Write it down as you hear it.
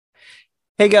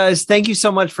Hey guys, thank you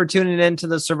so much for tuning in to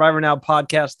the Survivor Now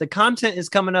podcast. The content is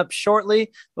coming up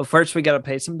shortly, but first we got to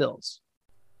pay some bills.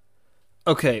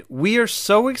 Okay, we are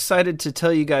so excited to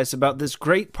tell you guys about this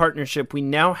great partnership we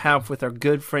now have with our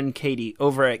good friend Katie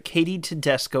over at Katie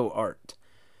Tedesco Art.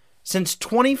 Since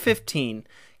 2015,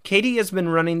 Katie has been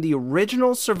running the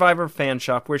original Survivor fan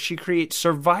shop where she creates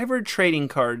Survivor trading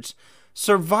cards,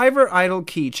 Survivor Idol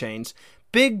keychains,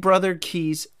 Big Brother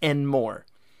keys, and more.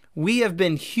 We have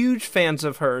been huge fans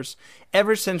of hers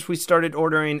ever since we started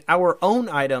ordering our own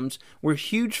items. We're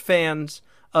huge fans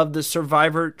of the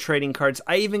Survivor trading cards.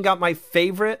 I even got my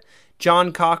favorite,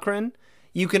 John Cochran.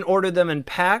 You can order them in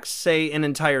packs, say an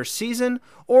entire season,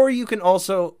 or you can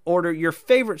also order your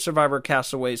favorite Survivor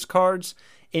Castaways cards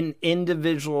in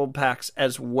individual packs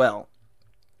as well.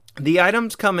 The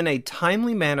items come in a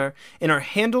timely manner and are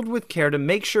handled with care to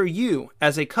make sure you,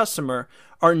 as a customer,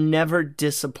 are never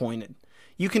disappointed.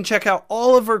 You can check out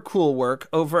all of her cool work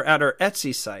over at our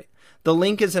Etsy site. The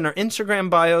link is in our Instagram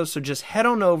bio, so just head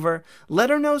on over, let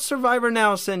her know Survivor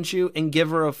Now sent you, and give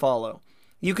her a follow.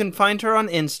 You can find her on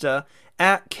Insta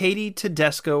at Katie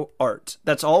Tedesco Art.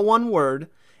 That's all one word,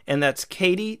 and that's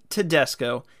Katie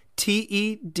Tedesco,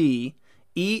 Tedesco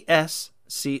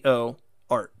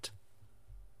Art.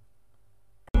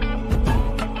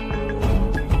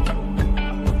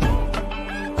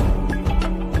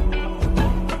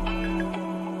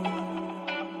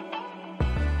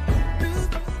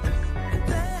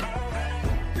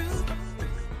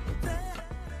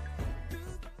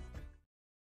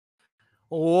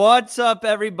 What's up,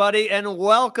 everybody, and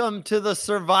welcome to the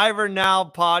Survivor Now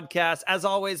podcast. As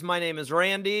always, my name is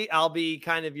Randy. I'll be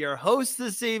kind of your host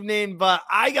this evening, but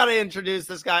I got to introduce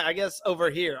this guy, I guess, over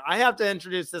here. I have to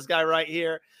introduce this guy right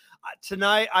here.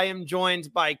 Tonight, I am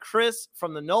joined by Chris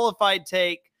from the Nullified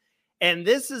Take, and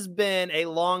this has been a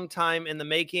long time in the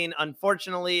making.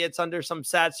 Unfortunately, it's under some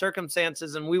sad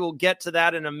circumstances, and we will get to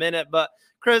that in a minute. But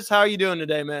Chris, how are you doing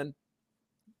today, man?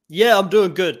 Yeah, I'm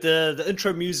doing good. The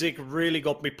intro music really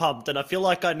got me pumped, and I feel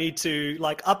like I need to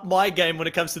up my game when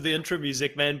it comes to the intro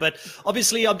music, man. But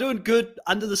obviously, I'm doing good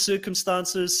under the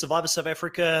circumstances. Survivor South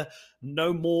Africa,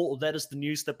 no more. That is the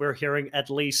news that we're hearing, at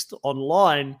least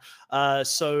online.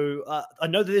 So I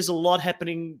know that there's a lot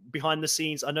happening behind the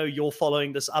scenes. I know you're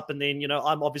following this up, and then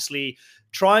I'm obviously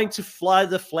trying to fly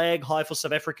the flag high for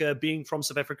South Africa, being from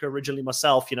South Africa originally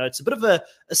myself. It's a bit of a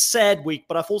sad week,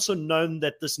 but I've also known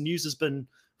that this news has been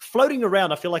floating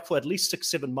around, I feel like, for at least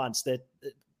 6-7 months, that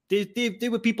there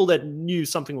were people that knew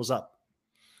something was up.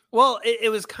 Well,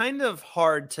 it was kind of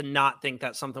hard to not think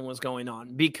that something was going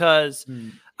on because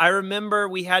I remember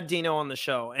we had Dino on the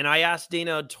show, and I asked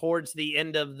Dino towards the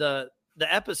end of the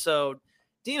episode,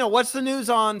 Dino, what's the news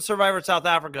on Survivor South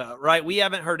Africa, right? We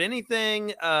haven't heard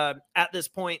anything. At this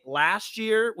point last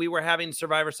year, we were having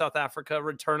Survivor South Africa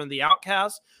Return of the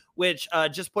Outcast, which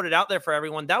just put it out there for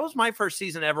everyone. That was my first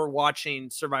season ever watching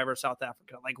Survivor South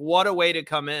Africa. Like, what a way to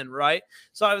come in, right?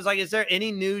 So I was like, is there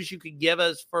any news you could give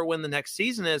us for when the next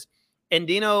season is? And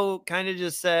Dino kind of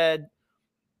just said,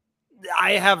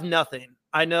 I have nothing.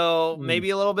 I know maybe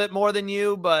a little bit more than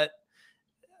you, but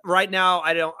right now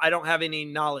I don't have any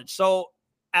knowledge. So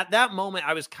at that moment,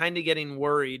 I was kind of getting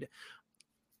worried.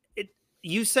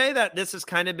 You say that this has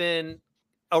kind of been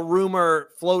a rumor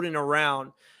floating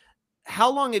around.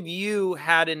 How long have you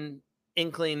had an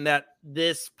inkling that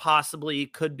this possibly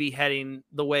could be heading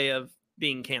the way of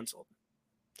being canceled?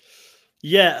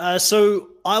 Yeah, so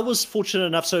I was fortunate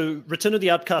enough. So Return of the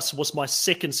Outcasts was my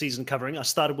second season covering. I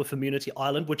started with Immunity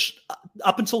Island, which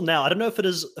up until now, I don't know if it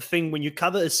is a thing when you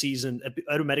cover a season, it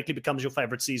automatically becomes your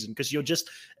favorite season because you're just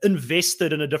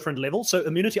invested in a different level. So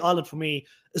Immunity Island for me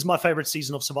is my favorite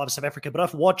season of Survivor South Africa, but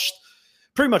I've watched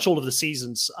pretty much all of the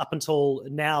seasons up until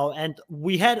now. And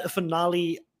we had a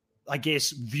finale, I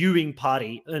guess, viewing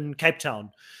party in Cape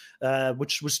Town,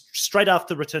 which was straight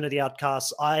after Return of the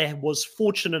Outcasts. I was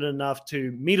fortunate enough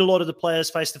to meet a lot of the players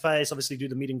face to face, obviously do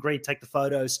the meet and greet, take the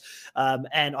photos.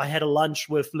 And I had a lunch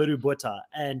with Leroux Botha.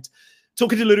 And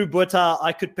talking to Leroux Botha,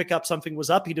 I could pick up something was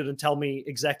up. He didn't tell me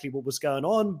exactly what was going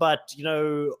on, but,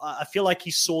 I feel like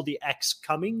he saw the axe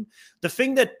coming. The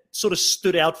thing that sort of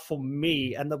stood out for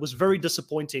me and that was very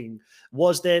disappointing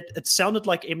was that it sounded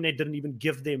like Mnet didn't even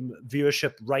give them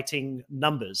viewership rating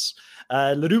numbers.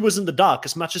 Leroux was in the dark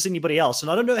as much as anybody else. And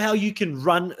I don't know how you can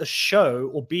run a show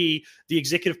or be the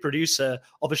executive producer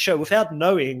of a show without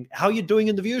knowing how you're doing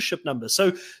in the viewership numbers.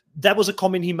 So that was a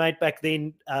comment he made back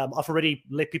then. I've already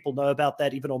let people know about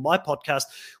that, even on my podcast,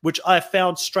 which I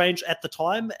found strange at the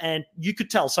time. And you could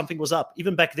tell something was up.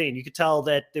 Even back then, you could tell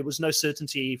that there was no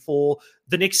certainty for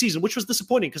the next season, which was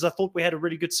disappointing because I thought we had a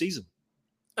really good season.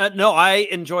 No, I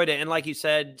enjoyed it. And like you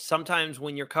said, sometimes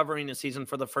when you're covering a season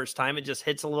for the first time, it just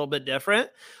hits a little bit different.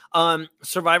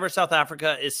 Survivor South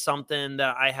Africa is something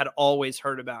that I had always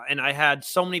heard about. And I had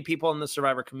so many people in the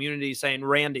Survivor community saying,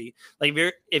 Randy, like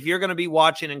if you're going to be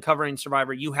watching and covering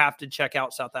Survivor, you have to check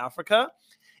out South Africa.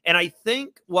 And I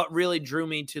think what really drew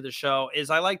me to the show is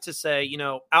I like to say,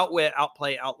 outwit,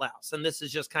 outplay, outlast. And this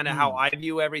is just kind of how I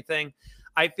view everything.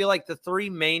 I feel like the three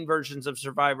main versions of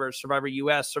Survivor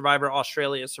US, Survivor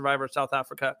Australia, Survivor South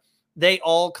Africa, they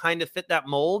all kind of fit that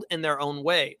mold in their own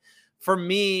way. For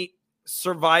me,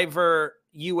 Survivor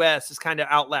US is kind of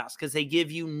outlast because they give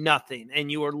you nothing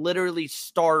and you are literally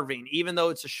starving, even though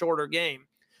it's a shorter game.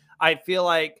 I feel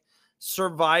like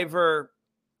Survivor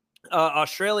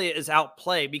Australia is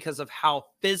outplay because of how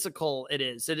physical it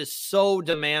is. It is so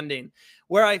demanding.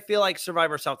 Where I feel like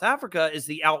Survivor South Africa is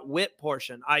the outwit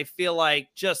portion. I feel like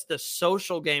just the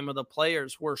social game of the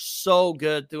players were so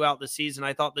good throughout the season.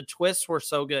 I thought the twists were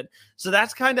so good. So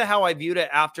that's kind of how I viewed it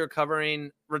after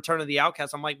covering Return of the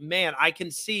Outcast. I'm like, man, I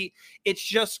can see it's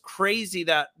just crazy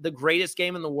that the greatest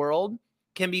game in the world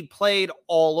can be played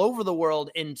all over the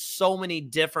world in so many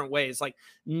different ways. Like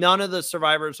none of the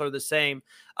survivors are the same.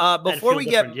 Before we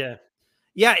get,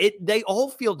 they all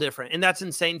feel different. And that's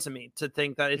insane to me to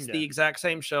think that it's the exact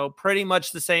same show, pretty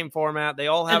much the same format. They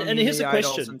all have and here's the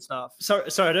question and stuff. Sorry,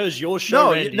 that was your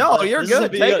show. No, you're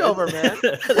good. Take over, man.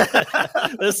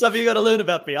 There's stuff you got to learn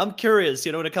about me. I'm curious,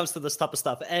 when it comes to this type of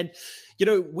stuff. And,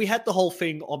 we had the whole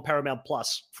thing on Paramount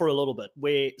Plus for a little bit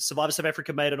where Survivor South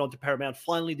Africa made it onto Paramount.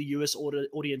 Finally, the US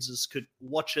audiences could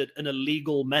watch it in a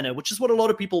legal manner, which is what a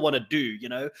lot of people want to do,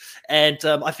 And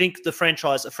I think the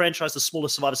franchise, the smaller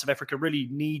Survivor South Africa, really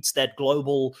needs that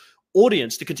global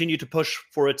audience to continue to push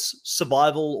for its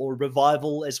survival or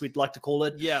revival, as we'd like to call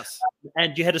it. Yes.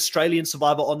 And you had Australian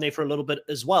Survivor on there for a little bit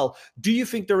as well. Do you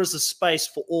think there is a space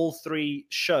for all three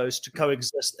shows to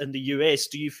coexist in the US?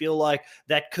 Do you feel like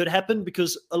that could happen?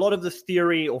 Because a lot of the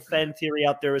theory or fan theory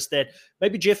out there is that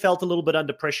maybe Jeff felt a little bit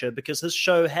under pressure because his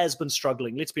show has been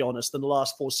struggling, let's be honest, in the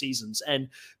last 4 seasons. And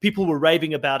people were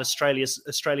raving about Australian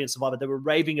Survivor. They were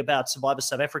raving about Survivor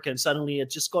South Africa, and suddenly it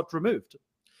just got removed.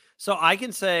 So I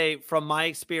can say from my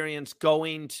experience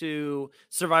going to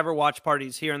Survivor watch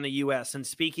parties here in the US and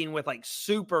speaking with like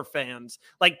super fans,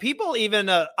 like people even,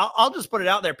 I'll just put it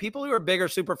out there, people who are bigger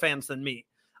super fans than me.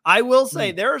 I will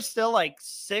say there are still like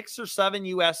 6 or 7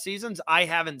 US seasons I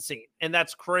haven't seen. And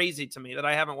that's crazy to me that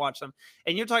I haven't watched them.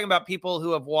 And you're talking about people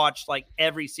who have watched like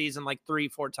every season like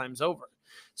 3-4 times over.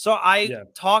 So I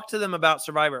talked to them about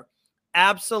Survivor.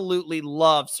 Absolutely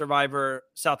love Survivor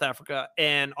South Africa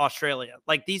and Australia.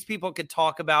 Like these people could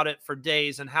talk about it for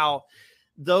days and how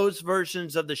those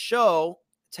versions of the show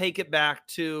take it back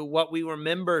to what we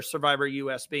remember Survivor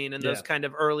US being in those kind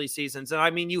of early seasons. And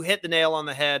I mean, you hit the nail on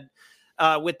the head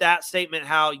with that statement,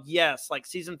 how yes, like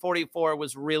season 44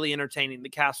 was really entertaining. The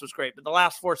cast was great, but the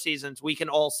last 4 seasons, we can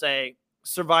all say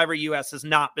Survivor US has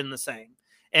not been the same.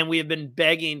 And we have been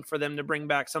begging for them to bring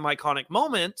back some iconic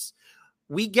moments.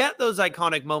 We get those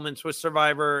iconic moments with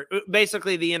Survivor,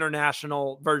 basically the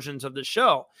international versions of the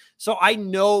show. So I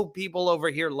know people over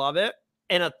here love it.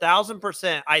 And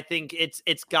 1,000%, I think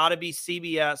it's got to be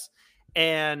CBS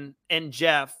and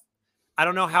Jeff. I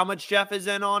don't know how much Jeff is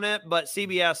in on it, but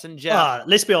CBS and Jeff.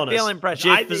 Let's be honest. Feeling pressure.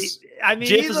 Jeff Jeff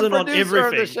he's is in on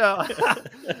everything. Of the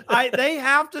show. They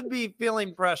have to be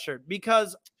feeling pressured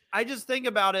because I just think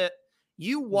about it.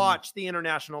 You watch the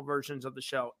international versions of the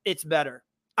show. It's better.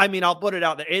 I mean, I'll put it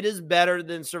out there. It is better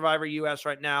than Survivor US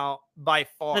right now by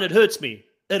far. And it hurts me.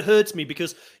 It hurts me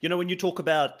because, when you talk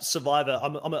about Survivor,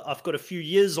 I've got a few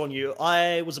years on you.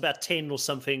 I was about 10 or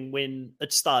something when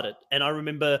it started. And I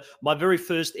remember my very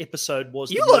first episode was...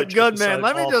 You look good, man.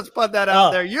 Let me just put that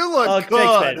out there. You look good.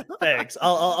 Thanks, man. Thanks.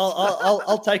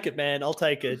 I'll take it, man. I'll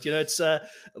take it. It's...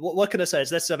 what can I say?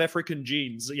 It's that South African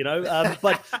genes,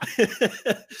 but...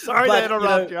 Sorry to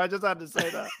interrupt you. I just had to say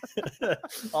that.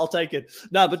 I'll take it.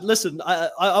 No, but listen,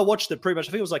 I watched it pretty much.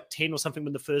 I think it was like 10 or something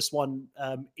when the first one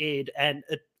aired. And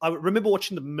I remember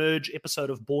watching the Merge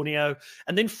episode of Borneo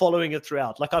and then following it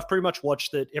throughout. Like I've pretty much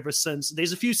watched it ever since.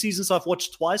 There's a few seasons I've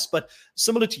watched twice, but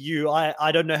similar to you,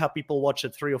 I don't know how people watch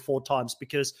it 3 or 4 times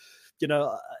because,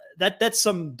 that's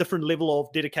some different level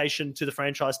of dedication to the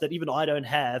franchise that even I don't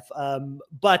have.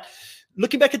 But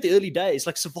looking back at the early days,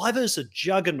 like Survivor is a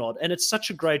juggernaut and it's such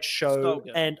a great show. So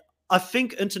and I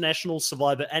think International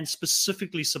Survivor and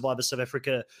specifically Survivor South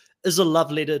Africa is a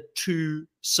love letter to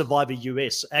Survivor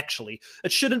US, actually.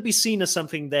 It shouldn't be seen as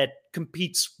something that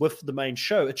competes with the main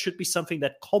show. It should be something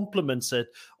that complements it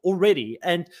already.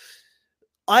 And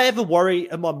I have a worry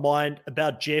in my mind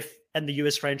about Jeff and the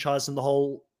US franchise and the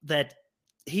whole that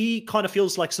he kind of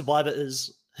feels like Survivor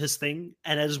is his thing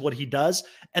and that is what he does.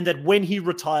 And that when he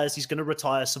retires, he's going to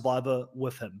retire Survivor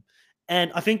with him.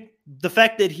 And I think the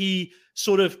fact that he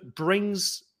sort of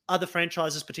brings other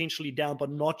franchises potentially down,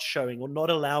 but not showing or not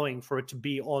allowing for it to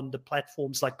be on the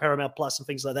platforms like Paramount Plus and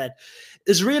things like that,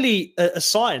 is really a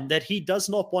sign that he does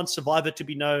not want Survivor to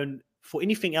be known for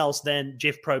anything else than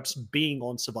Jeff Probst being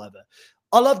on Survivor.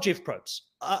 I love Jeff Probst.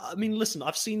 I mean, listen,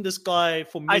 I've seen this guy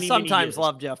for many, I sometimes many years.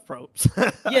 love Jeff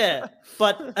Probst. Yeah,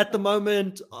 but at the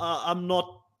moment, I'm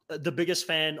not the biggest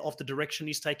fan of the direction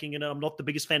he's taking in it. I'm not the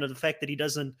biggest fan of the fact that he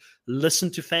doesn't listen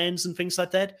to fans and things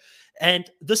like that. And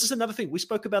this is another thing. We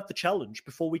spoke about the challenge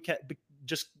before we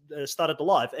just started the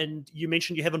live, and you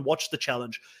mentioned you haven't watched the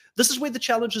challenge. This is where the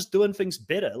challenge is doing things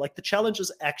better. Like, the challenge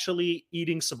is actually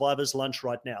eating Survivor's lunch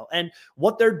right now. And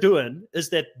what they're doing is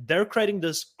that they're creating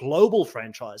this global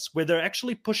franchise where they're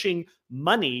actually pushing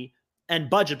money and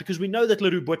budget, because we know that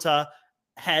Luru-Buta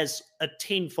has a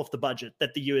 10th of the budget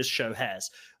that the US show has.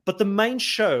 But the main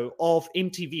show of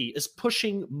MTV is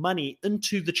pushing money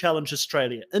into the Challenge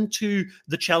Australia, into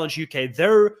the Challenge UK.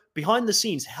 They're behind the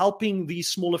scenes helping these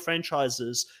smaller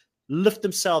franchises lift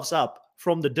themselves up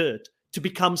from the dirt to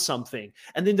become something.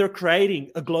 And then they're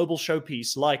creating a global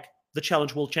showpiece like the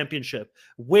Challenge World Championship,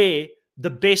 where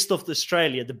the best of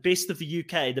Australia, the best of the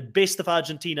UK, the best of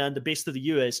Argentina, and the best of the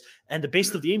US, and the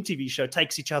best of the MTV show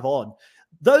takes each other on.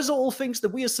 Those are all things that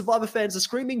we as Survivor fans are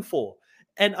screaming for.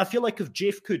 And I feel like if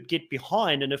Jeff could get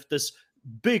behind, and if this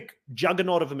big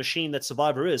juggernaut of a machine that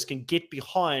Survivor is can get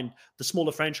behind the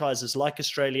smaller franchises like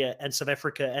Australia and South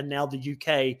Africa and now the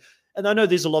UK, and I know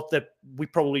there's a lot that we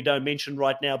probably don't mention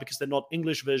right now because they're not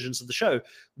English versions of the show,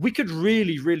 we could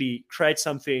really, really create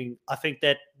something, I think,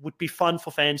 that would be fun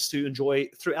for fans to enjoy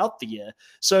throughout the year.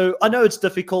 So I know it's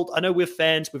difficult. I know we're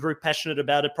fans. We're very passionate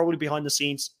about it. Probably behind the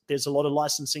scenes, there's a lot of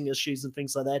licensing issues and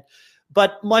things like that.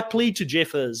 But my plea to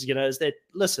Jeff is, is that,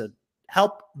 listen,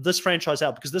 help this franchise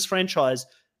out, because this franchise,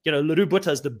 Luru-Buta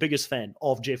is the biggest fan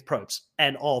of Jeff Probst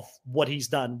and of what he's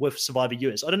done with Survivor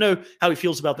US. I don't know how he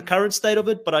feels about the current state of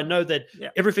it, but I know that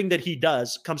everything that he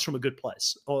does comes from a good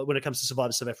place when it comes to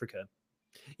Survivor South Africa.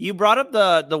 You brought up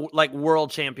the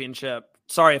world championship.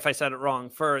 Sorry if I said it wrong,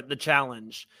 for the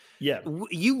challenge. Yeah.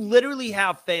 You literally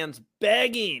have fans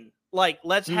begging,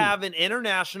 let's have an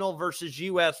international versus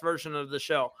US version of the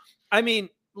show. I mean,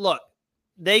 look,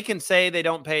 they can say they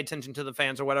don't pay attention to the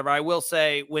fans or whatever. I will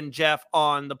say, when Jeff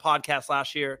on the podcast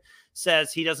last year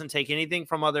says he doesn't take anything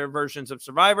from other versions of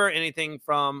Survivor, anything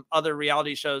from other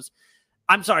reality shows,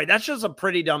 I'm sorry, that's just a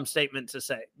pretty dumb statement to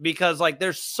say, because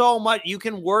there's so much you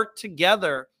can work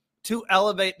together to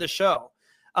elevate the show.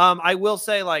 I will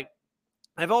say,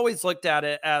 I've always looked at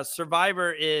it as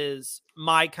Survivor is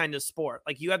my kind of sport.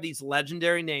 You have these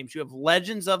legendary names, you have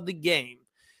legends of the game.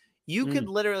 You could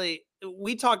literally,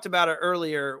 we talked about it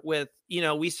earlier with,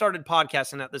 we started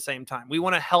podcasting at the same time. We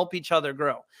want to help each other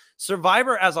grow.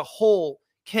 Survivor as a whole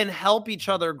can help each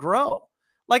other grow.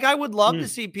 I would love to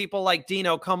see people like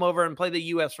Dino come over and play the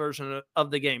US version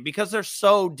of the game, because they're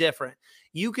so different.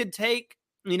 You could take,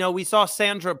 we saw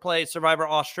Sandra play Survivor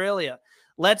Australia.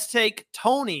 Let's take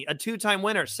Tony, a 2-time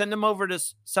winner, send him over to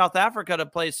South Africa to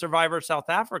play Survivor South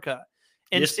Africa.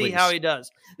 And see how he does.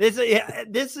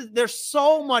 There's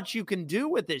so much you can do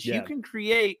with this. Yeah. You can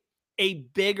create a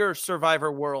bigger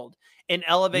Survivor world and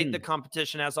elevate the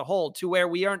competition as a whole, to where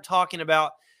we aren't talking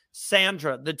about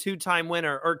Sandra, the 2-time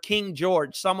winner, or King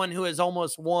George, someone who has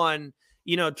almost won,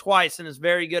 twice and is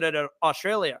very good at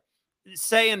Australia.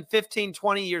 Say in 15,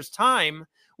 20 years time,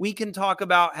 we can talk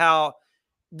about how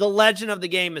the legend of the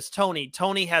game is Tony.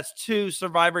 Tony has 2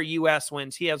 Survivor US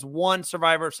wins. He has 1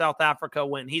 Survivor South Africa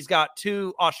win. He's got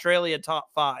 2 Australia top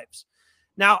 5s.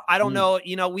 Now, I don't know,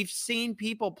 we've seen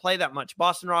people play that much.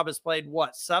 Boston Rob has played,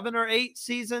 7 or 8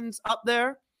 seasons up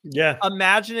there? Yeah.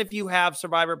 Imagine if you have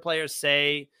Survivor players,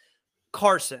 say,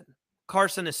 Carson.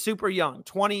 Carson is super young,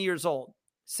 20 years old.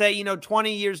 Say,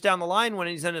 20 years down the line when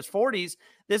he's in his 40s,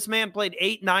 this man played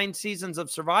 8, 9 seasons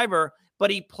of Survivor, but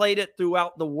he played it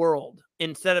throughout the world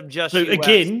instead of just US.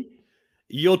 Again,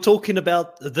 you're talking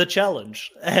about the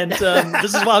challenge. And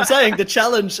this is why I'm saying the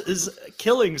challenge is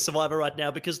killing Survivor right now,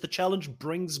 because the challenge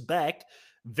brings back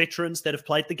veterans that have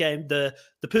played the game. The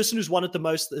person who's won it the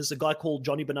most is a guy called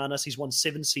Johnny Bananas. He's won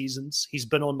 7 seasons. He's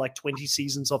been on 20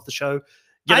 seasons of the show.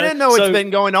 I didn't know it's been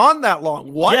going on that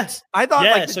long. What? Yeah, I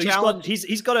thought the challenge.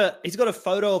 He's got a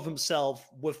photo of himself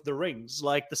with the rings,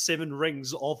 the 7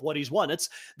 rings of what he's won.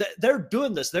 They're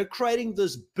doing this. They're creating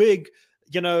this big,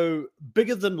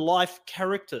 bigger than life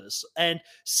characters. And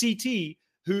CT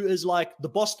who is like the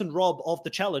Boston Rob of the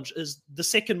challenge, is the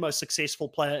second most successful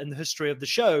player in the history of the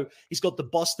show. He's got the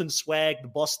Boston swag, the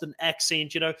Boston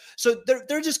accent, So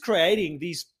they're just creating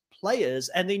these players.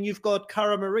 And then you've got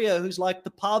Cara Maria, who's like the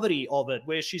poverty of it,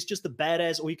 where she's just a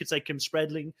badass, or you could say Kim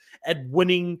Spradling, at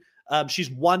winning.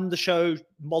 She's won the show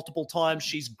multiple times.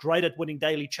 She's great at winning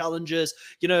daily challenges,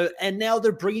 and now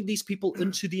they're bringing these people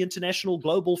into the international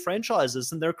global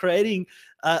franchises, and they're creating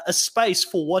a space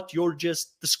for what you're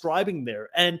just describing there.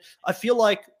 And I feel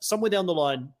like somewhere down the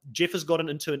line, Jeff has gotten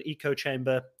into an echo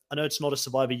chamber. I know it's not a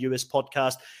Survivor US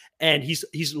podcast, and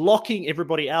he's locking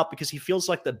everybody out because he feels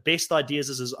like the best ideas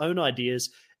is his own ideas.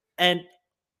 And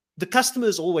the customer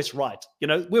is always right.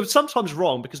 We're sometimes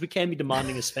wrong because we can be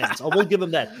demanding as fans. I will give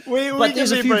him that. But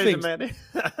there's a few things.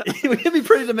 We can be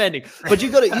pretty demanding, but you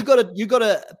got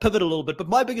to pivot a little bit. But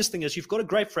my biggest thing is you've got a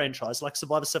great franchise like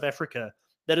Survivor South Africa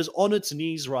that is on its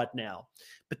knees right now.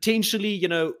 Potentially,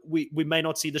 we may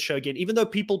not see the show again, even though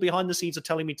people behind the scenes are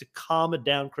telling me to calm it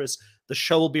down, Chris. The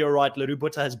show will be all right. Leroux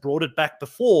Botha has brought it back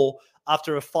before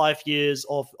after 5 years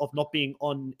of not being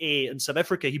on air in South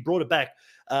Africa. He brought it back.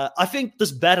 I think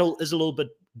this battle is a little bit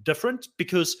different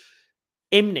because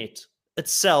Mnet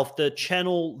itself, the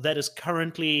channel that is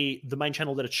currently the main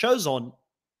channel that it shows on,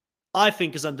 I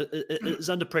think is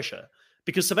under pressure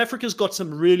because South Africa's got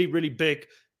some really, really big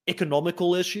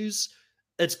economical issues.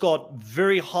 It's got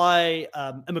very high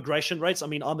immigration rates. I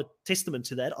mean, I'm a testament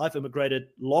to that. I've immigrated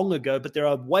long ago, but there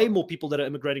are way more people that are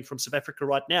immigrating from South Africa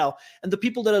right now. And the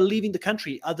people that are leaving the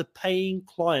country are the paying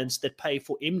clients that pay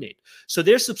for Mnet. So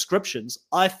their subscriptions,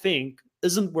 I think,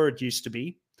 isn't where it used to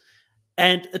be.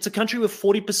 And it's a country with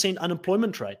 40%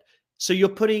 unemployment rate. So you're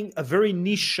putting a very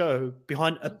niche show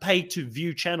behind a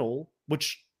pay-to-view channel,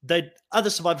 which other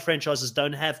Survivor franchises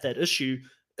don't have that issue.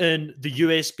 In the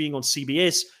US being on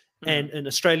CBS, and in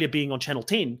Australia being on Channel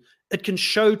 10, it can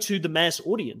show to the mass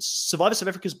audience. Survivor South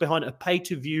Africa is behind a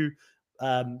pay-to-view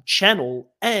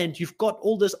channel, and you've got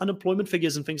all those unemployment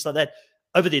figures and things like that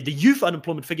over there. The youth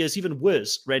unemployment figure is even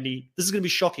worse, Randy. This is going to be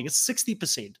shocking. It's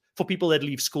 60% for people that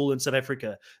leave school in South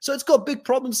Africa. So it's got big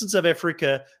problems in South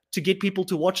Africa. To get people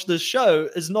to watch this show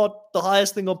is not the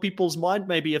highest thing on people's mind,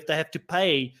 maybe, if they have to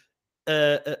pay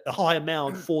a high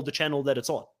amount for the channel that it's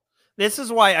on. This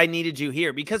is why I needed you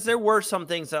here, because there were some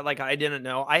things that I didn't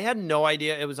know. I had no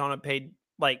idea it was on a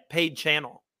paid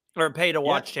channel or a pay to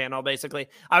watch channel. Basically,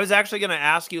 I was actually going to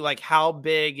ask you how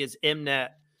big is Mnet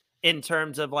in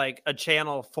terms of a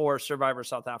channel for Survivor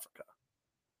South Africa?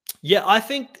 Yeah, I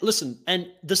think, listen, and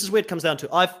this is where it comes down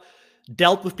to. I've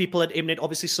dealt with people at Mnet,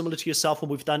 obviously similar to yourself when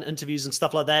we've done interviews and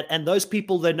stuff like that. And those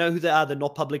people, they know who they are. They're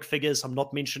not public figures. I'm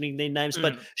not mentioning their names,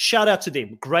 but shout out to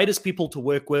them. Greatest people to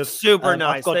work with. Super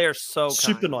nice. They are so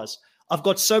super kind. Nice. I've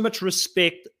got so much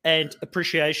respect and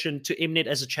appreciation to Mnet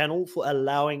as a channel for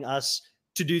allowing us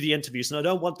to do the interviews. And I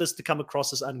don't want this to come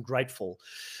across as ungrateful.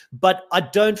 But I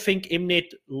don't think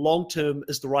Mnet long-term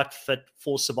is the right fit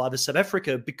for Survivor South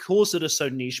Africa because it is so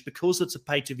niche, because it's a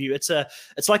pay-to-view.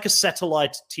 It's like a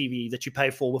satellite TV that you pay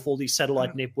for with all these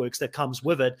satellite networks that comes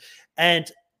with it. And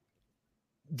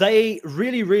they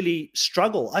really, really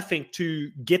struggle, I think,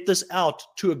 to get this out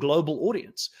to a global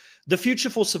audience. The future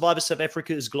for Survivor South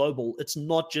Africa is global. It's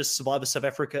not just Survivor South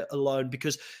Africa alone,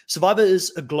 because Survivor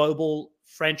is a global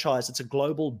franchise. It's a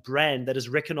global brand that is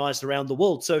recognized around the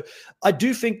world. So I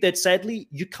do think that sadly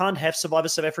you can't have Survivor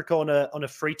South Africa on a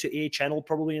free-to-air channel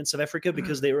probably in South Africa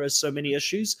because there are so many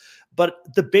issues. But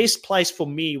the best place for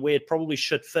me where it probably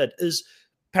should fit is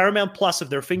Paramount Plus. If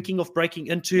they're thinking of breaking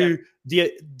into the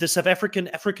South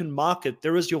African market,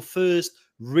 there is your first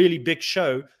really big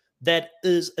show that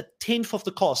is a 10th of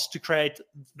the cost to create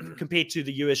compared to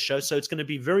the US show. So it's going to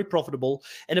be very profitable.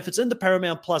 And if it's in the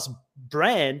Paramount Plus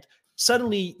brand,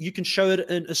 suddenly you can show it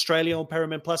in Australia on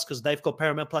Paramount Plus because they've got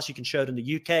Paramount Plus. You can show it in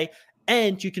the UK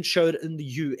and you can show it in the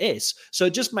US. So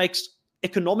it just makes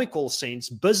economical sense,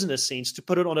 business sense to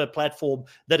put it on a platform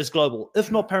that is global.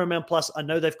 If not Paramount Plus, I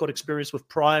know they've got experience with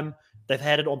Prime. They've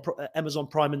had it on Amazon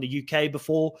Prime in the UK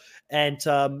before. And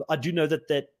I do know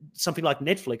that something like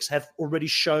Netflix have already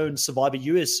shown Survivor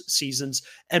US seasons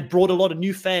and brought a lot of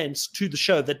new fans to the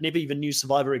show that never even knew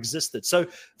Survivor existed. So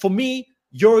for me,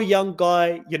 you're a young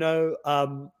guy,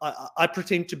 I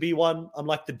pretend to be one. I'm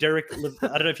like the Derek. I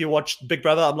don't know if you watched Big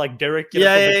Brother. I'm like Derek. Big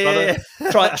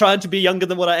Brother. Trying to be younger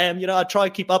than what I am. I try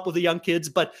and keep up with the young kids.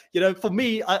 But, for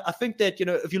me, I think that,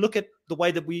 if you look at the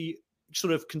way that we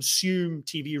sort of consume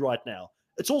TV right now,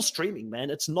 it's all streaming, man.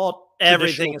 It's not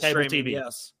everything is cable streaming. TV.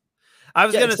 Yes. I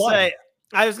was going to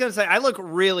say, I look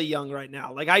really young right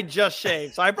now. I just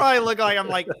shaved. So I probably look like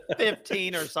I'm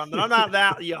 15 or something. I'm not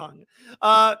that young.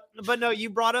 But no, you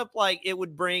brought up it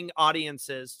would bring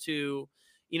audiences to,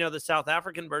 the South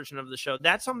African version of the show.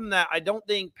 That's something that I don't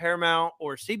think Paramount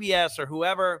or CBS or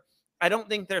whoever, I don't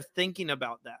think they're thinking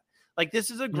about that. Like,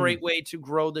 this is a great way to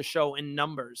grow the show in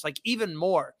numbers, like even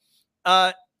more.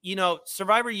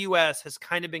 Survivor US has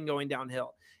kind of been going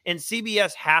downhill, and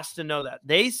CBS has to know that.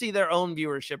 They see their own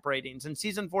viewership ratings, and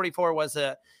season 44 was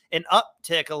an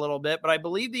uptick a little bit, but I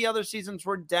believe the other seasons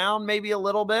were down maybe a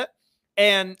little bit.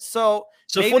 And so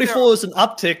 44 is an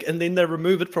uptick, and then they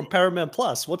remove it from Paramount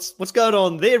Plus. What's going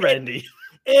on there, Randy?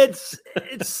 It's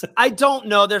I don't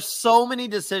know. There's so many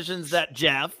decisions that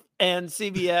Jeff and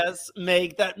CBS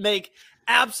make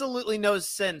absolutely no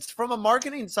sense from a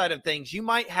marketing side of things. You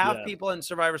might have people in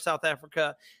Survivor South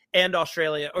Africa and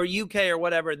Australia or UK or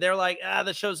whatever. They're like,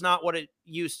 the show's not what it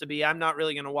used to be. I'm not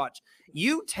really going to watch.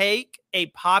 You take a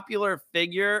popular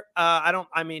figure.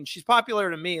 She's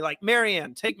popular to me, like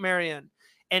Marianne. Take Marianne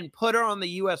and put her on the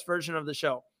US version of the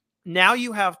show. Now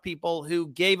you have people who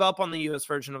gave up on the US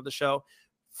version of the show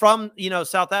from,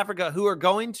 South Africa, who are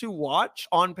going to watch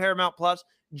on Paramount Plus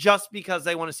just because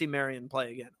they want to see Marianne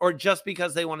play again, or just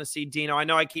because they want to see Dino. I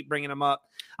know I keep bringing him up.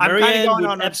 Marianne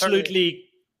would absolutely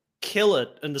kill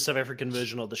it in the South African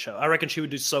version of the show. I reckon she would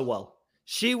do so well.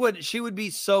 She would be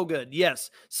so good.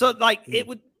 Yes. So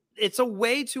it's a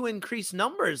way to increase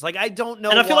numbers. Like, I don't know.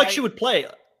 And I feel like she would play.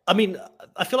 I mean,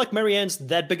 I feel like Marianne's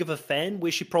that big of a fan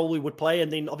where she probably would play. And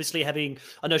then obviously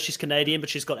I know she's Canadian, but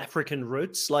she's got African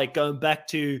roots, like going back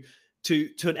to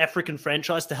an African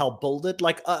franchise to help build it.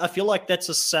 Like, I feel like that's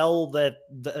a sell that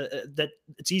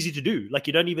it's easy to do. Like,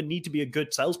 you don't even need to be a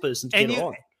good salesperson to get it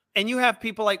on. And you have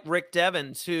people like Rick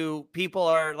Devens, who people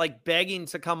are like begging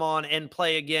to come on and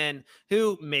play again,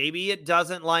 who maybe it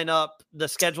doesn't line up. The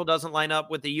schedule doesn't line up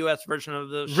with the US version of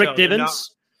the show. Rick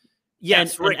Devens.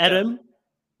 Yes. And Adam,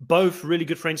 both really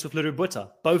good friends with Luru Buta.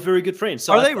 Both very good friends.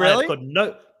 So are they really?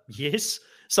 Yes.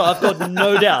 So I've got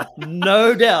no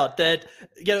doubt that,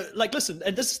 listen,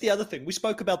 and this is the other thing. We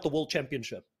spoke about the World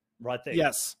Championship right there.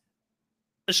 Yes.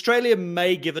 Australia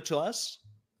may give it to us,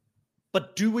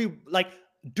 but do we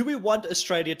want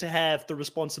Australia to have the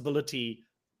responsibility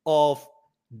of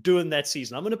doing that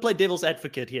season? I'm going to play devil's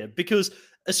advocate here, because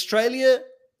Australia,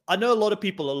 I know a lot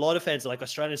of fans are like,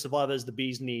 Australian Survivor is the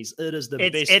bee's knees. It is the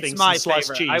best thing since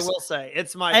sliced cheese. I will say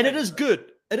it's my favorite. And it is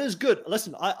good. It is good.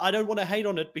 Listen, I don't want to hate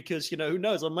on it because, who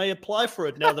knows? I may apply for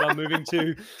it now that I'm moving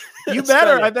to You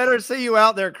better. I better see you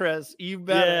out there, Chris. You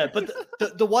better. Yeah,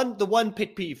 but the one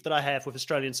pet peeve that I have with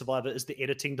Australian Survivor is the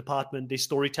editing department, their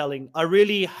storytelling. I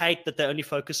really hate that they only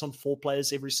focus on 4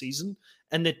 players every season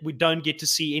and that we don't get to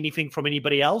see anything from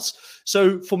anybody else.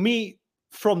 So for me,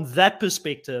 from that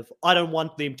perspective, I don't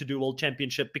want them to do World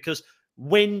Championship, because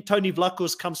when Tony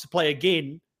Vlachos comes to play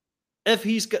again, if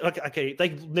he's okay,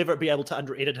 they'll never be able to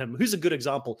under-edit him. Who's a good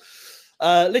example?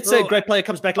 Let's say a great player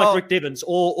comes back like Rick Devens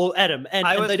or Adam,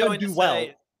 and they don't do well.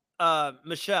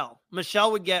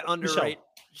 Michelle would get underrated.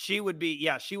 She would be,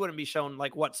 she wouldn't be shown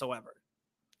like whatsoever.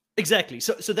 Exactly.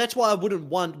 So that's why I wouldn't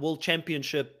want World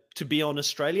Championship to be on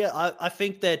Australia. I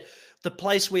think that the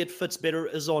place where it fits better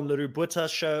is on Luru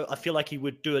Buta's show. I feel like he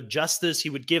would do it justice.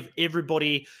 He would give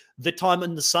everybody the time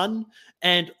in the sun.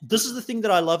 And this is the thing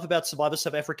that I love about Survivor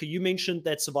South Africa. You mentioned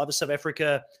that Survivor South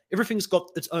Africa, everything's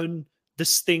got its own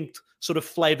distinct sort of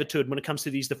flavor to it when it comes to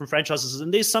these different franchises.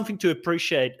 And there's something to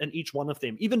appreciate in each one of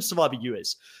them, even Survivor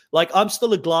US. Like, I'm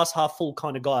still a glass half full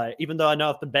kind of guy, even though I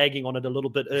know I've been bagging on it a little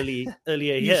bit earlier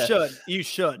here. You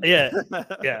should. Yeah.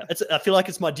 Yeah. I feel like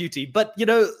it's my duty. But,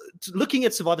 looking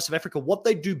at Survivor South Africa, what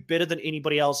they do better than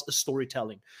anybody else is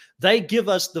storytelling. They give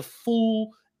us the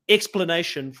full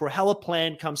explanation for how a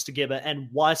plan comes together and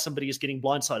why somebody is getting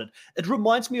blindsided. It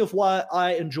reminds me of why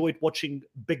I enjoyed watching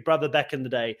Big Brother back in the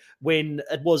day when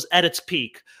it was at its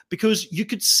peak, because you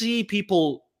could see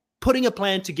people putting a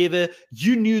plan together.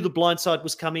 You knew the blindside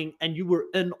was coming and you were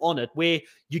in on it, where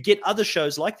you get other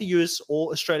shows like the US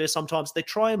or Australia, sometimes they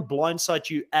try and blindside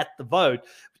you at the vote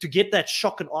to get that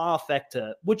shock and awe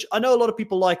factor, which I know a lot of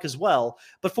people like as well.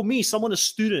 But for me, someone a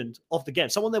student of the game,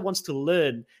 someone that wants to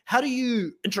learn, how do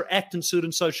you interact in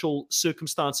certain social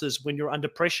circumstances when you're under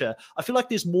pressure? I feel like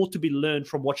there's more to be learned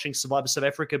from watching Survivor South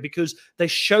Africa, because they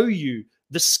show you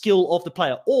the skill of the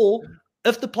player. Or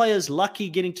if the player is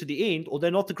lucky getting to the end, or they're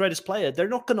not the greatest player, they're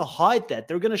not going to hide that.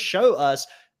 They're going to show us,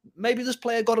 maybe this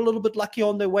player got a little bit lucky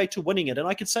on their way to winning it. And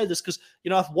I can say this because,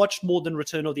 I've watched more than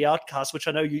Return of the Outcast, which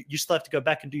I know you still have to go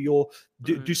back and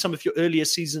do some of your earlier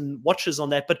season watches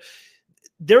on that. But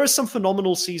there are some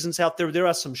phenomenal seasons out there. There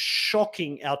are some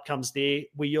shocking outcomes there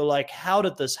where you're like, how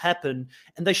did this happen?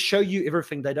 And they show you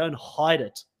everything. They don't hide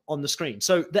it on the screen.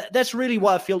 So that's really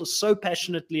why I feel so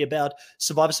passionately about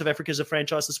Survivor South Africa as a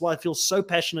franchise. That's why I feel so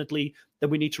passionately that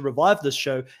we need to revive this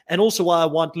show, and also why I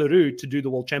want Leroux to do the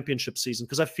World Championship season,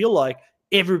 because I feel like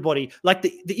everybody, like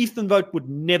the Ethan vote would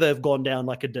never have gone down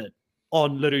like it did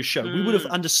on Leroux's show. We would have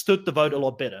understood the vote a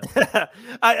lot better.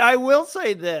 I will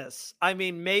say this. I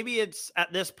mean, maybe it's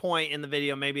at this point in the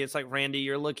video, maybe it's like, Randy,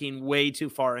 you're looking way too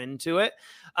far into it.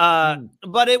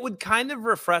 But it would kind of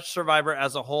refresh Survivor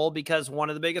as a whole, because one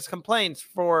of the biggest complaints,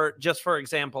 for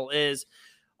example, is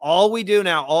all we do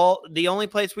now, the only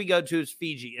place we go to is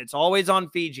Fiji. It's always on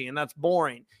Fiji, and that's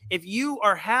boring. If you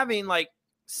are having, like,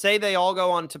 say they all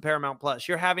go on to Paramount Plus,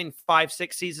 you're having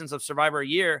 5-6 seasons of Survivor a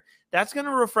year, that's going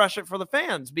to refresh it for the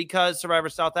fans, because Survivor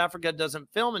South Africa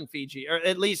doesn't film in Fiji, or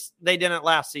at least they didn't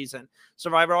last season.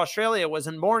 Survivor Australia was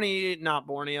in not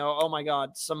Borneo. Oh my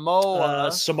God.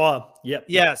 Samoa. Samoa. Yep.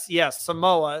 Yes.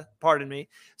 Samoa. Pardon me.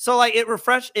 So like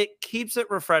it keeps it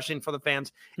refreshing for the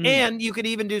fans. And you could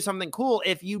even do something cool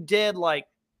if you did, like,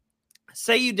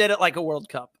 say you did it like a World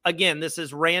Cup. Again, this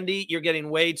is Randy. You're getting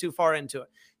way too far into it.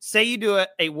 Say you do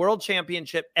a world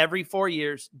championship every 4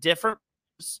 years, different.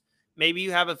 Maybe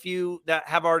you have a few that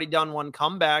have already done one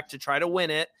come back to try to win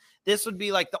it. This would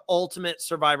be like the ultimate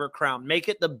Survivor crown. Make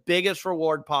it the biggest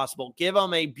reward possible. Give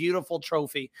them a beautiful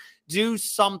trophy. Do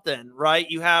something, right?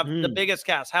 You have the biggest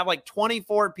cast. Have like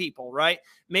 24 people, right?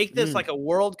 Make this like a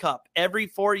World Cup. Every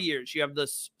 4 years, you have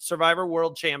this Survivor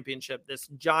World Championship, this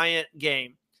giant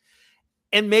game.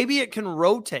 And maybe it can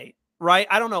rotate, right?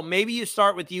 I don't know. Maybe you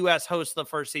start with U.S. host the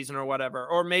first season or whatever,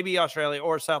 or maybe Australia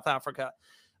or South Africa.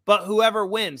 But whoever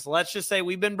wins, let's just say,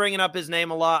 we've been bringing up his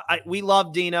name a lot. We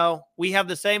love Dino. We have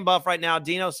the same buff right now.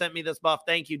 Dino sent me this buff.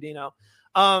 Thank you, Dino.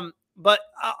 But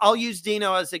I'll use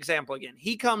Dino as example again.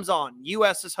 He comes on.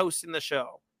 U.S. is hosting the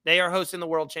show. They are hosting the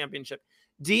World Championship.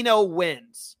 Dino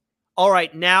wins. All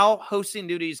right, now hosting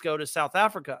duties go to South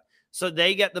Africa. So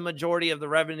they get the majority of the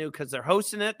revenue because they're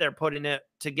hosting it. They're putting it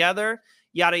together,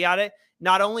 yada, yada.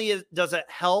 Not only does it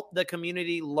help the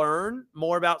community learn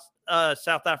more about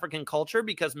South African culture,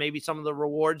 because maybe some of the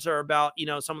rewards are about,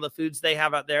 some of the foods they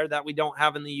have out there that we don't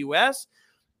have in the U.S.,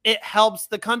 it helps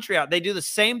the country out. They do the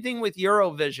same thing with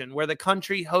Eurovision, where the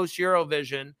country hosts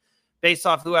Eurovision based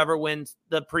off whoever wins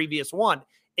the previous one.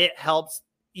 It helps,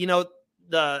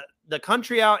 the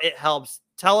country out. It helps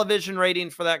television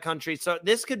ratings for that country. So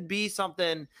this could be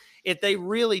something, if they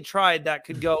really tried, that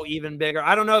could go even bigger.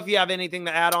 I don't know if you have anything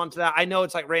to add on to that. I know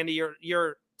it's like, Randy,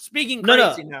 you're speaking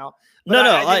crazy now.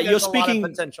 You're speaking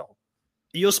potential.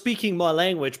 You're speaking my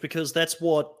language, because that's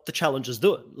what the challenge is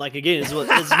doing. Like, again, is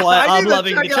why I'm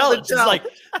loving the challenge. It's like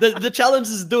the challenge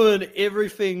is doing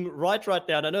everything right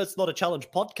now. And I know it's not a challenge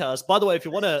podcast. By the way, if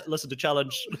you want to listen to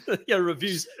challenge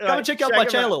reviews, come and check out my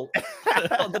channel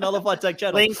on the Nullified Tech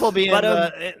channel. Link will be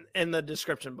in the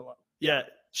description below. Yeah,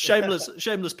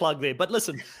 shameless plug there. But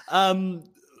listen,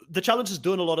 the challenge is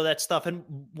doing a lot of that stuff. And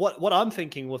what I'm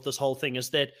thinking with this whole thing is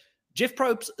that Jeff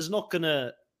Probst is not going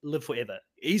to live forever.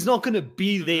 He's not going to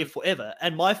be there forever.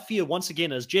 And my fear, once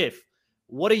again, is, Jeff,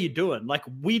 what are you doing? Like,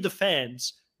 we, the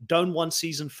fans, don't want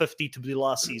season 50 to be the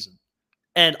last season.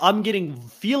 And I'm getting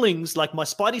feelings like my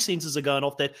spidey senses are going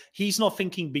off that he's not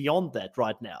thinking beyond that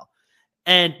right now.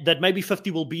 And that maybe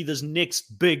 50 will be this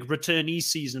next big returnee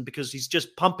season, because he's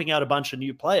just pumping out a bunch of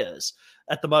new players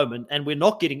at the moment. And we're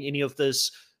not getting any of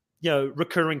this,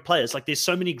 recurring players. Like, there's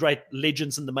so many great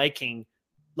legends in the making,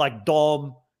 like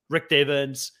Dom, Rick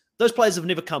Devens. Those players have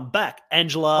never come back.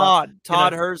 Angela,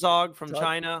 Todd Herzog from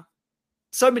China.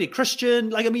 So many.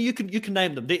 Christian. Like, I mean, you can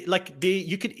name them.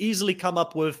 You could easily come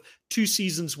up with 2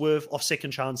 seasons worth of second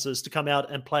chances to come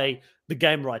out and play the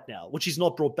game right now, which he's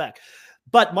not brought back.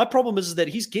 But my problem is that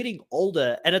he's getting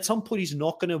older, and at some point he's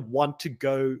not going to want to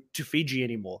go to Fiji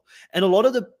anymore. And a lot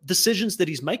of the decisions that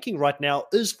he's making right now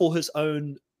is for his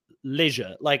own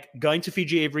leisure. Like, going to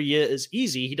Fiji every year is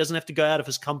easy. He doesn't have to go out of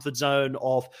his comfort zone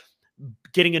of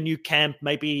getting a new camp.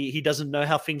 Maybe he doesn't know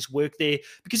how things work there,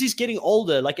 because he's getting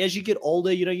older. Like, as you get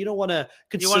older, you don't want to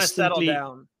consistently. You want to settle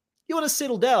down. You want to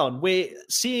settle down. We're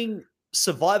seeing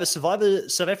Survivor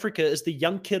South Africa is the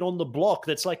young kid on the block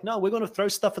that's like, no, we're going to throw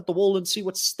stuff at the wall and see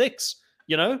what sticks.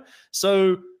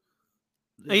 So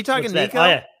are you talking Nico? Oh,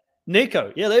 yeah.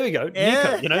 Nico. Yeah, there we go.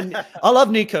 Yeah. Nico. I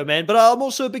love Nico, man, but I'm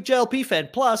also a big JLP fan.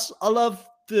 Plus, I love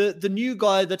the new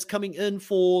guy that's coming in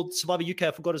for Survivor UK.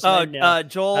 I forgot his name now.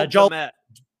 Joel Dommett.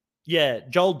 Yeah,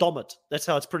 Joel Dommett. That's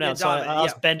how it's pronounced. I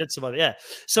asked Bandit Survivor. Yeah.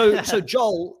 So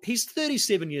Joel, he's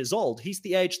 37 years old. He's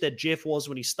the age that Jeff was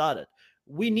when he started.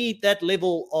 We need that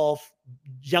level of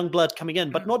young blood coming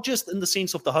in, but not just in the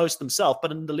sense of the host himself,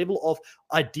 but in the level of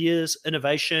ideas,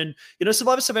 innovation.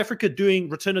 Survivor South Africa doing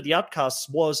Return of the Outcasts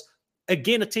was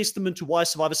again, a testament to why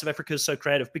Survivor South Africa is so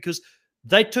creative, because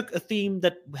they took a theme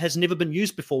that has never been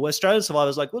used before, where Australian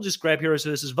Survivor's like, we'll just grab heroes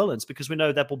versus villains because we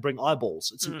know that will bring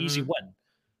eyeballs. It's an easy win.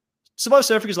 Survivor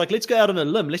South Africa is like, let's go out on a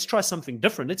limb. Let's try something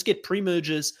different. Let's get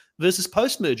pre-mergers versus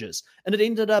post-mergers. And it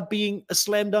ended up being a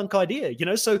slam dunk idea,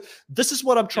 So this is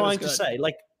what I'm trying to say.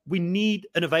 Like, we need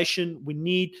innovation. We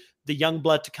need the young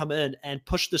blood to come in and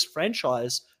push this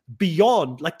franchise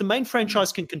beyond. Like, the main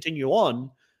franchise can continue on,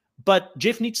 but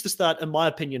Jeff needs to start, in my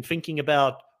opinion, thinking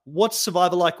about what's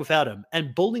Survivor like without him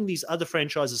and building these other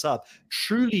franchises up,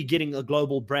 truly getting a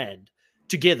global brand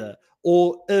together.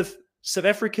 Or if South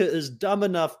Africa is dumb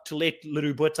enough to let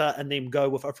Leroux Botha and them go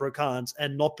with Afrikaans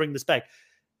and not bring this back,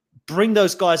 bring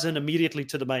those guys in immediately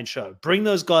to the main show. Bring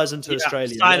those guys into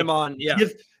Australia. Sign them on. Yeah.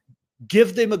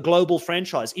 Give them a global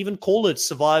franchise. Even call it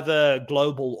Survivor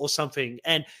Global or something.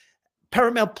 And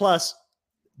Paramount Plus,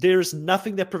 there's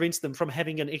nothing that prevents them from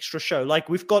having an extra show. Like,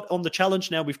 we've got on the challenge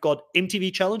now, we've got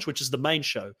MTV Challenge, which is the main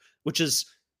show, which is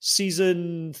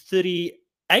season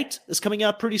 38 is coming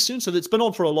out pretty soon. So it's been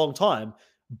on for a long time.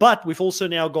 But we've also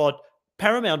now got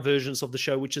Paramount versions of the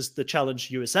show, which is the Challenge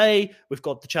USA. We've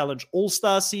got the Challenge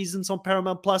All-Star seasons on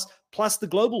Paramount Plus, plus the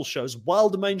global shows while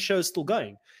the main show is still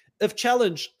going. If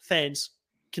Challenge fans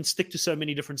can stick to so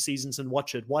many different seasons and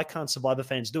watch it, why can't Survivor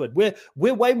fans do it?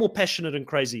 We're way more passionate and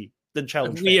crazy than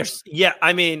Challenge fans. Yeah,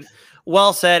 I mean,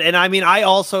 well said. And I mean, I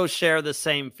also share the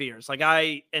same fears. Like,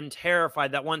 I am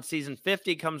terrified that once season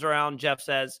 50 comes around, Jeff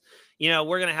says,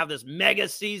 we're going to have this mega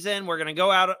season. We're going to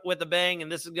go out with a bang,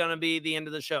 and this is going to be the end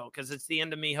of the show because it's the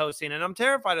end of me hosting. And I'm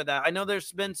terrified of that. I know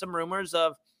there's been some rumors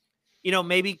of,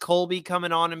 maybe Colby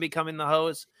coming on and becoming the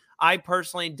host. I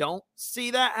personally don't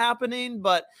see that happening,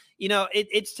 but,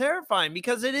 it's terrifying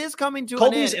because it is coming to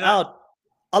Colby's an end. out.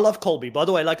 I love Colby, by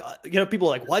the way. Like, people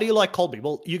are like, why do you like Colby?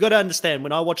 Well, you got to understand,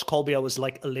 when I watched Colby, I was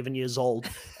like 11 years old,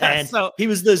 and so he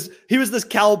was this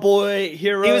cowboy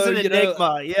hero. He was an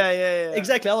enigma. Yeah.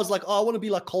 Exactly. I was like, I want to be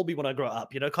like Colby when I grow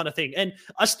up, kind of thing. And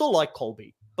I still like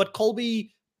Colby, but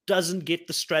Colby doesn't get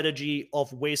the strategy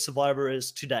of where Survivor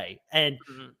is today. And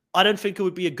I don't think it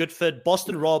would be a good fit.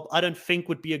 Boston Rob, I don't think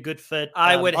would be a good fit.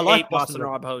 I would hate Boston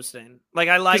Rob hosting. Like,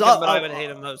 I like him, but I would hate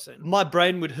him hosting. My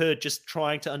brain would hurt just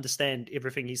trying to understand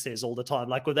everything he says all the time.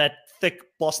 Like, with that thick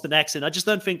Boston accent, I just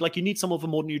don't think, like, you need some of a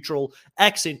more neutral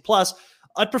accent. Plus,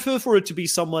 I'd prefer for it to be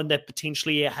someone that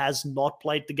potentially has not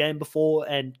played the game before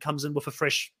and comes in with a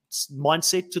fresh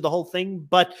mindset to the whole thing.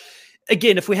 But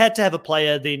again, if we had to have a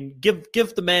player, then give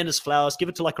the man his flowers. Give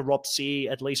it to like a Rob C,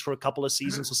 at least for a couple of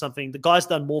seasons or something. The guy's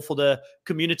done more for the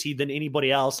community than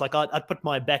anybody else. Like, I'd put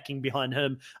my backing behind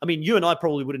him. I mean, you and I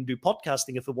probably wouldn't do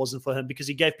podcasting if it wasn't for him, because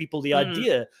he gave people the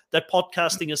idea that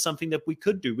podcasting is something that we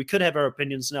could do. We could have our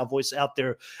opinions and our voice out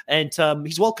there. And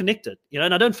he's well connected,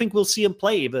 and I don't think we'll see him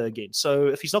play ever again. So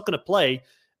if he's not going to play,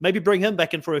 maybe bring him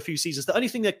back in for a few seasons. The only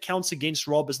thing that counts against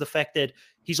Rob is the fact that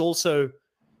he's also,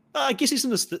 I guess he's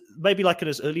in his, maybe like in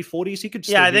his early 40s. He could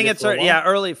still I think it's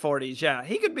early 40s. Yeah,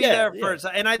 he could be there first.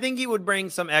 And I think he would bring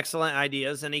some excellent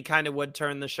ideas, and he kind of would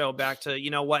turn the show back to,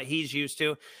 what he's used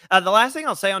to. The last thing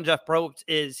I'll say on Jeff Probst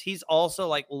is he's also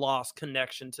like lost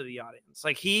connection to the audience.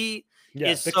 Like, he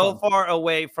is so far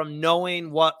away from knowing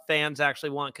what fans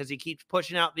actually want, because he keeps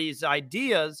pushing out these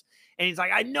ideas, and he's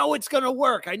like, I know it's going to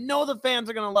work. I know the fans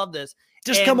are going to love this.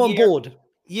 Just come on board.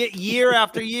 Year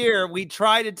after year, we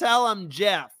try to tell him,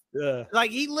 Jeff. Yeah.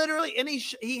 Like, he literally, and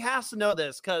he has to know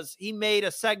this, because he made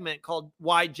a segment called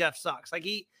Why Jeff Sucks. Like,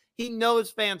 he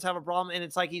knows fans have a problem, and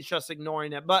it's like he's just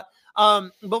ignoring it. But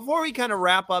before we kind of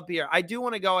wrap up here, I do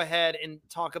want to go ahead and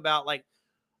talk about like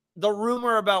the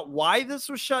rumor about why this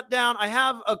was shut down. I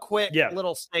have a quick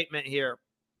little statement here.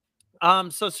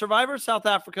 So Survivor South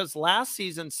Africa's last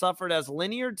season suffered as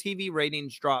linear TV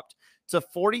ratings dropped to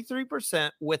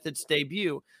 43% with its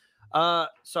debut.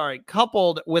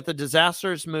 Coupled with a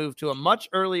disastrous move to a much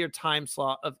earlier time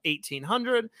slot of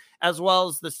 1800, as well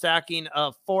as the stacking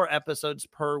of 4 episodes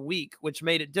per week, which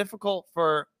made it difficult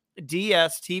for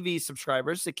DSTV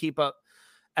subscribers to keep up,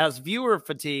 as viewer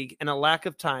fatigue and a lack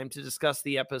of time to discuss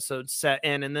the episodes set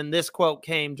in. And then this quote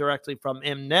came directly from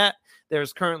Mnet.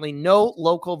 There's currently no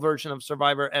local version of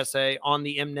Survivor SA on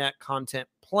the Mnet content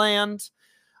planned.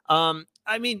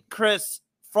 I mean, Chris,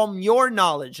 from your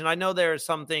knowledge, and I know there are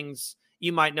some things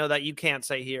you might know that you can't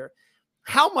say here,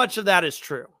 how much of that is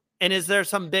true? And is there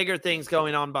some bigger things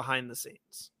going on behind the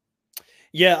scenes?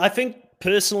 Yeah, I think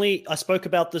personally, I spoke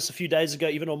about this a few days ago,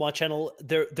 even on my channel.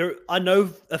 I know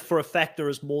for a fact there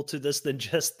is more to this than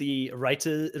just the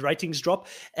ratings drop.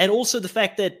 And also the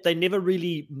fact that they never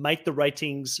really make the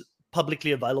ratings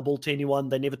publicly available to anyone.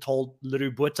 They never told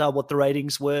Leroux Botha what the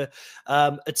ratings were.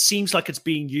 It seems like it's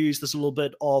being used as a little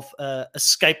bit of a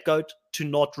scapegoat to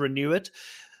not renew it.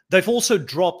 They've also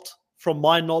dropped, from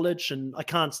my knowledge, and I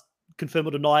can't confirm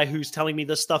or deny who's telling me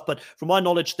this stuff, but from my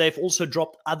knowledge, they've also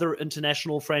dropped other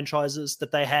international franchises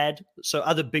that they had, so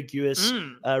other big US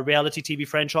reality TV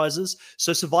franchises.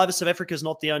 So Survivor South Africa is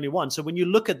not the only one. So when you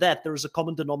look at that, there is a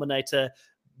common denominator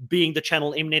being the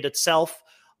channel Mnet itself.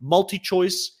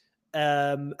 MultiChoice,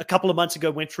 a couple of months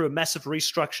ago, went through a massive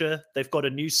restructure. They've got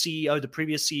a new CEO. The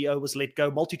previous CEO was let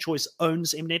go. MultiChoice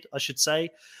owns Mnet, I should say,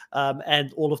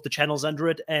 and all of the channels under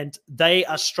it, and they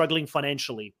are struggling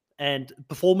financially. And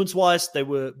performance-wise,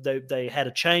 they had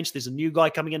a change. There's a new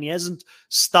guy coming in. He hasn't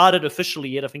started officially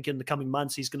yet. I think in the coming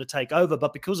months he's going to take over.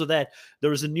 But because of that,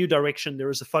 there is a new direction.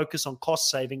 There is a focus on cost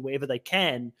saving wherever they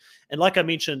can. And like I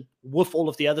mentioned, with all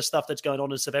of the other stuff that's going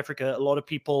on in South Africa, a lot of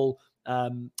people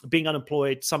being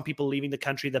unemployed, some people leaving the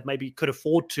country that maybe could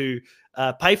afford to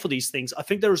pay for these things. I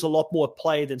think there is a lot more at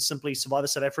play than simply Survivor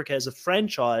South Africa as a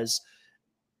franchise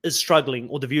is struggling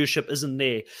or the viewership isn't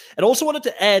there. And I also wanted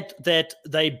to add that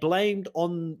they blamed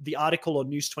on the article on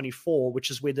News 24,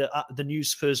 which is where the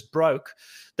news first broke.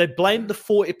 They blamed the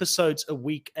 4 episodes a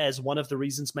week as one of the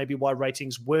reasons maybe why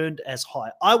ratings weren't as high.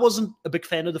 I wasn't a big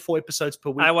fan of the 4 episodes per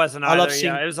week. I wasn't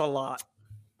either. It was a lot.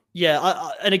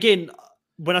 Yeah. And again,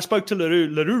 when I spoke to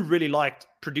Leroux really liked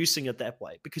producing it that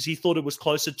way because he thought it was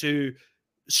closer to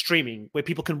streaming where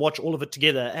people can watch all of it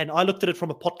together. And I looked at it from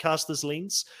a podcaster's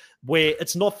lens where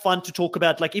it's not fun to talk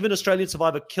about, like even Australian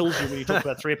Survivor kills you when you talk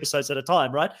about 3 episodes at a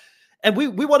time, right? And we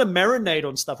want to marinate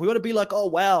on stuff. We want to be like, oh,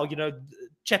 wow,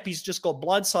 Chappie's just got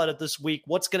blindsided this week.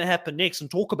 What's going to happen next? And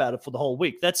talk about it for the whole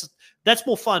week. That's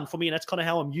more fun for me. And that's kind of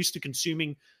how I'm used to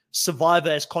consuming Survivor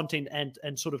as content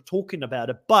and sort of talking about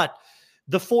it. But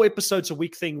the 4 episodes a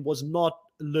week thing was not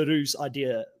Leroux's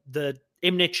idea. The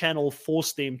Mnet channel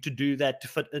forced them to do that to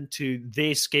fit into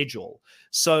their schedule.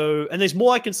 So, and there's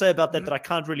more I can say about that that I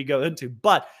can't really go into.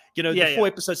 But, the 4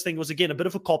 episodes thing was, again, a bit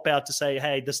of a cop-out to say,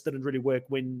 hey, this didn't really work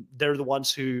when they're the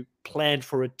ones who planned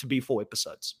for it to be 4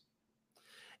 episodes.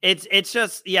 It's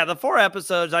just, the 4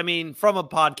 episodes, I mean, from a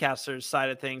podcaster's side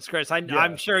of things, Chris,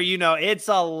 I'm sure it's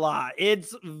a lot.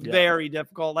 It's very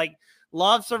difficult. Like,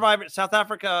 love Survivor. South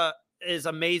Africa is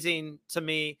amazing to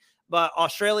me, but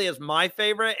Australia is my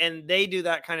favorite, and they do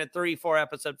that kind of 3-4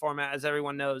 episode format, as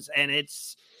everyone knows. And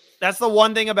that's the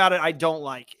one thing about it I don't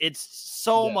like. It's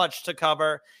so much to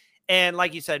cover. And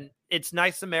like you said, it's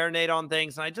nice to marinate on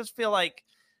things. And I just feel like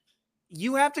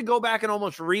you have to go back and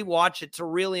almost rewatch it to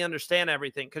really understand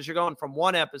everything, because you're going from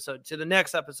one episode to the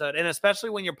next episode. And especially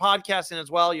when you're podcasting as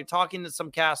well, you're talking to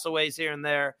some castaways here and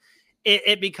there.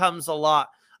 It becomes a lot.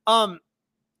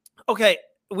 Okay.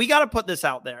 We got to put this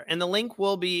out there, and the link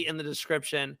will be in the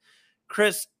description.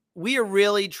 Chris, we are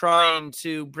really trying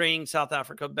to bring South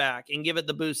Africa back and give it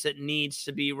the boost it needs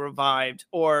to be revived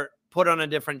or put on a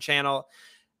different channel.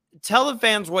 Tell the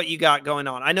fans what you got going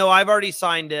on. I know I've already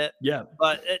signed it,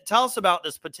 but tell us about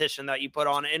this petition that you put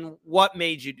on and what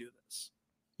made you do this.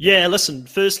 Yeah, listen,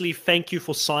 firstly, thank you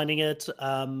for signing it.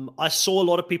 I saw a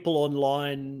lot of people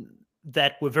online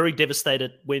that were very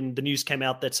devastated when the news came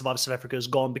out that Survivor South Africa is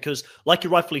gone, because like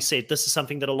you rightfully said, this is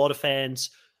something that a lot of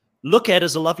fans look at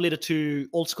as a love letter to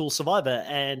old school Survivor.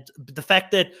 And the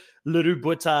fact that Leroux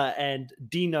Botha and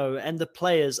Dino and the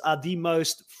players are the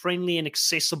most friendly and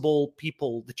accessible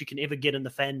people that you can ever get in the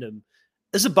fandom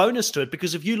is a bonus to it,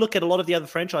 because if you look at a lot of the other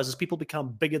franchises, people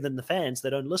become bigger than the fans. They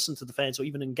don't listen to the fans or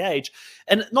even engage.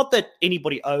 And not that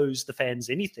anybody owes the fans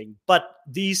anything, but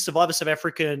these Survivor South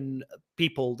African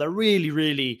people, they're really,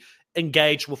 really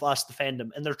engaged with us, the fandom,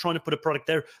 and they're trying to put a product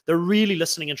there. They're really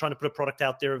listening and trying to put a product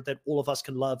out there that all of us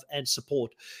can love and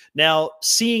support. Now,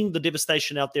 seeing the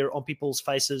devastation out there on people's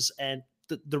faces and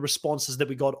the responses that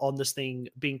we got on this thing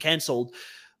being cancelled,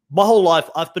 my whole life,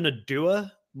 I've been a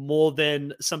doer more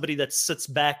than somebody that sits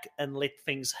back and let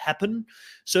things happen.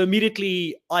 So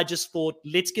immediately I just thought,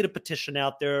 let's get a petition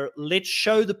out there. Let's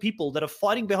show the people that are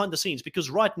fighting behind the scenes, because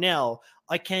right now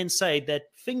I can say that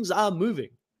things are moving,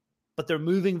 but they're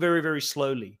moving very, very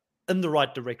slowly in the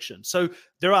right direction. So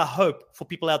there are hope for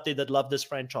people out there that love this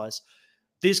franchise.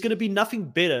 There's going to be nothing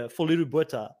better for Leroux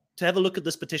Botha to have a look at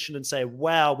this petition and say,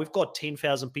 wow, we've got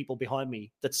 10,000 people behind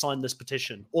me that signed this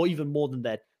petition, or even more than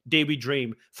that. Dare We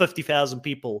Dream, 50,000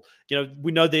 people.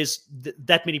 We know there's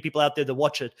that many people out there that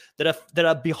watch it that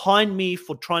are behind me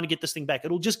for trying to get this thing back.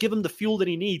 It'll just give him the fuel that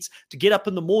he needs to get up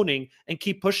in the morning and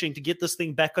keep pushing to get this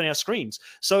thing back on our screens.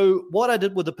 So what I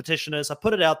did with the petition is I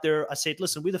put it out there. I said,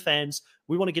 listen, we're the fans.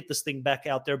 We want to get this thing back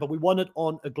out there, but we want it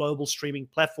on a global streaming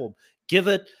platform. Give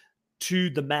it to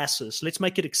the masses. Let's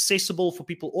make it accessible for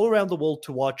people all around the world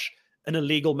to watch in a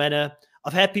legal manner.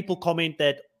 I've had people comment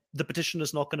that the petition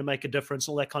is not going to make a difference,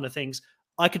 all that kind of things.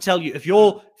 I can tell you, if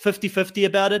you're 50-50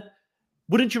 about it,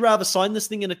 wouldn't you rather sign this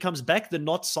thing and it comes back than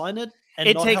not sign it? And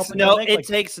it not takes help no. it It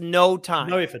takes no time.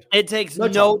 No effort. It takes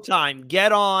no time.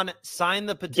 Get on. Sign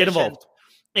the petition. Get involved.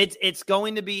 It's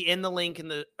going to be in the link in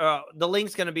the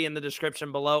link's going to be in the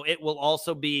description below. It will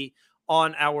also be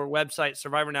on our website,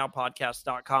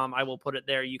 survivornowpodcast.com. I will put it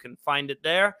there. You can find it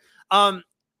there. I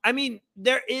mean,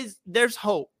 there's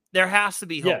hope. There has to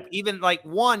be hope. Yeah. Even like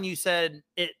one, you said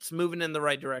it's moving in the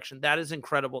right direction. That is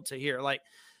incredible to hear. Like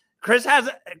Chris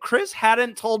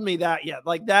hadn't told me that yet.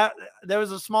 Like that, there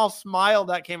was a small smile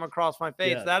that came across my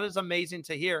face. Yeah. That is amazing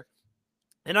to hear.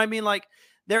 And I mean, like,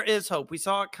 there is hope. We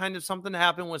saw kind of something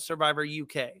happen with Survivor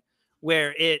UK,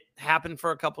 where it happened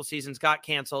for a couple seasons, got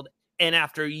canceled, and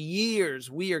after years,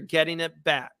 we are getting it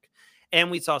back. And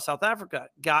we saw South Africa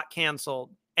got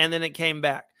canceled, and then it came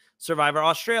back. Survivor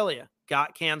Australia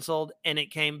got canceled, and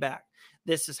it came back.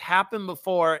 This has happened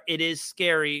before. It is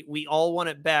scary. We all want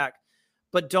it back,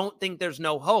 but don't think there's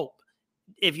no hope.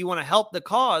 If you want to help the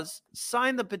cause,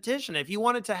 sign the petition. If you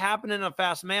want it to happen in a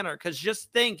fast manner, because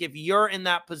just think, if you're in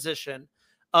that position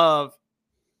of,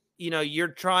 you're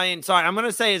trying, sorry, I'm going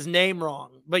to say his name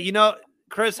wrong, but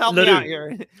Chris, help me out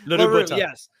here. LaRue,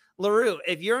 yes. LaRue,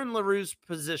 if you're in LaRue's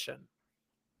position,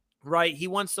 right, he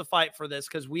wants to fight for this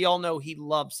because we all know he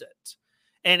loves it.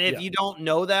 And if you don't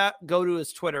know that, go to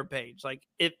his Twitter page. Like,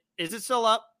 is it still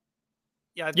up?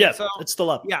 Yeah, I think so. It's still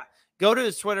up. Yeah. Go to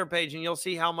his Twitter page and you'll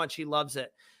see how much he loves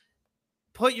it.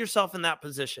 Put yourself in that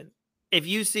position. If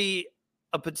you see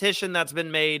a petition that's been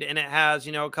made and it has,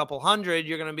 a couple hundred,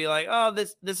 you're going to be like, oh,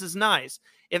 this is nice.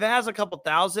 If it has a couple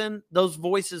thousand, those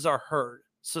voices are heard.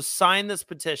 So sign this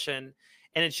petition,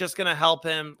 and it's just going to help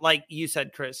him, like you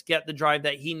said, Chris, get the drive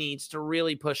that he needs to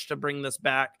really push to bring this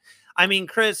back. I mean,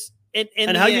 Chris, and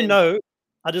how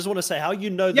I just want to say how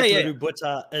that LaRue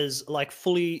Botha is like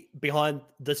fully behind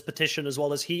this petition, as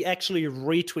well as he actually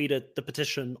retweeted the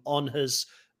petition on his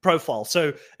profile.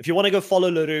 So if you want to go follow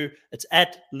LaRue, it's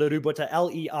at LaRue Botha,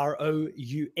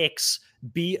 LerouxBotha,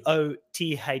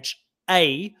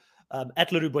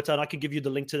 at LaRue Botha, and I can give you the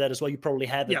link to that as well. You probably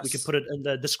have it. Yes. We can put it in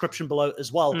the description below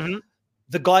as well. Mm-hmm.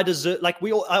 The guy deserves, I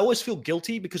always feel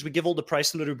guilty because we give all the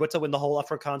praise to LaRue Botha when the whole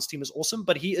Afrikaans team is awesome,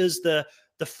 but he is the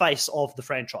face of the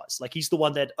franchise. Like, he's the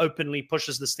one that openly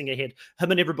pushes this thing ahead.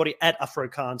 Him and everybody at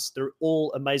Afrikaans, they're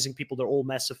all amazing people. They're all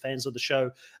massive fans of the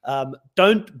show.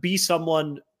 Don't be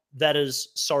someone that is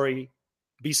sorry.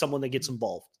 Be someone that gets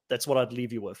involved. That's what I'd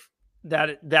leave you with.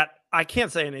 That I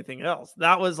can't say anything else.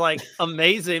 That was like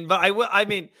amazing. But I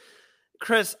mean,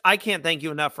 Chris, I can't thank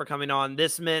you enough for coming on.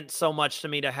 This meant so much to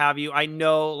me to have you. I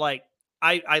know, like,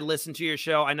 I listen to your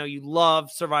show. I know you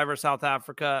love Survivor South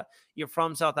Africa. You're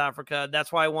from South Africa.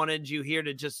 That's why I wanted you here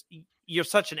to you're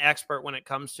such an expert when it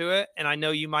comes to it. And I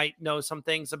know you might know some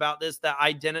things about this that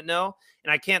I didn't know.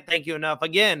 And I can't thank you enough.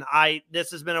 Again,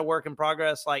 this has been a work in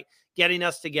progress, like getting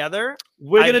us together.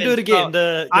 We're going to do it again.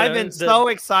 I've been so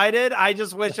excited. I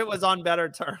just wish it was on better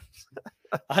terms.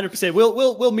 100%.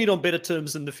 We'll meet on better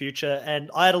terms in the future, and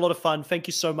I had a lot of fun. Thank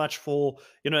you so much for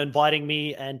inviting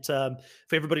me, and for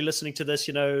everybody listening to this.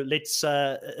 Let's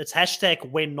it's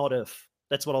hashtag when not if.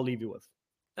 That's what I'll leave you with.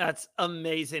 That's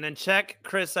amazing. And check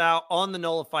Chris out on the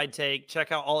Nullified Take.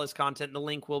 Check out all his content. The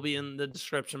link will be in the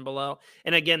description below.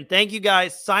 And again, thank you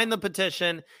guys. Sign the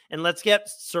petition, and let's get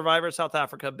Survivor South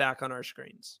Africa back on our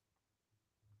screens.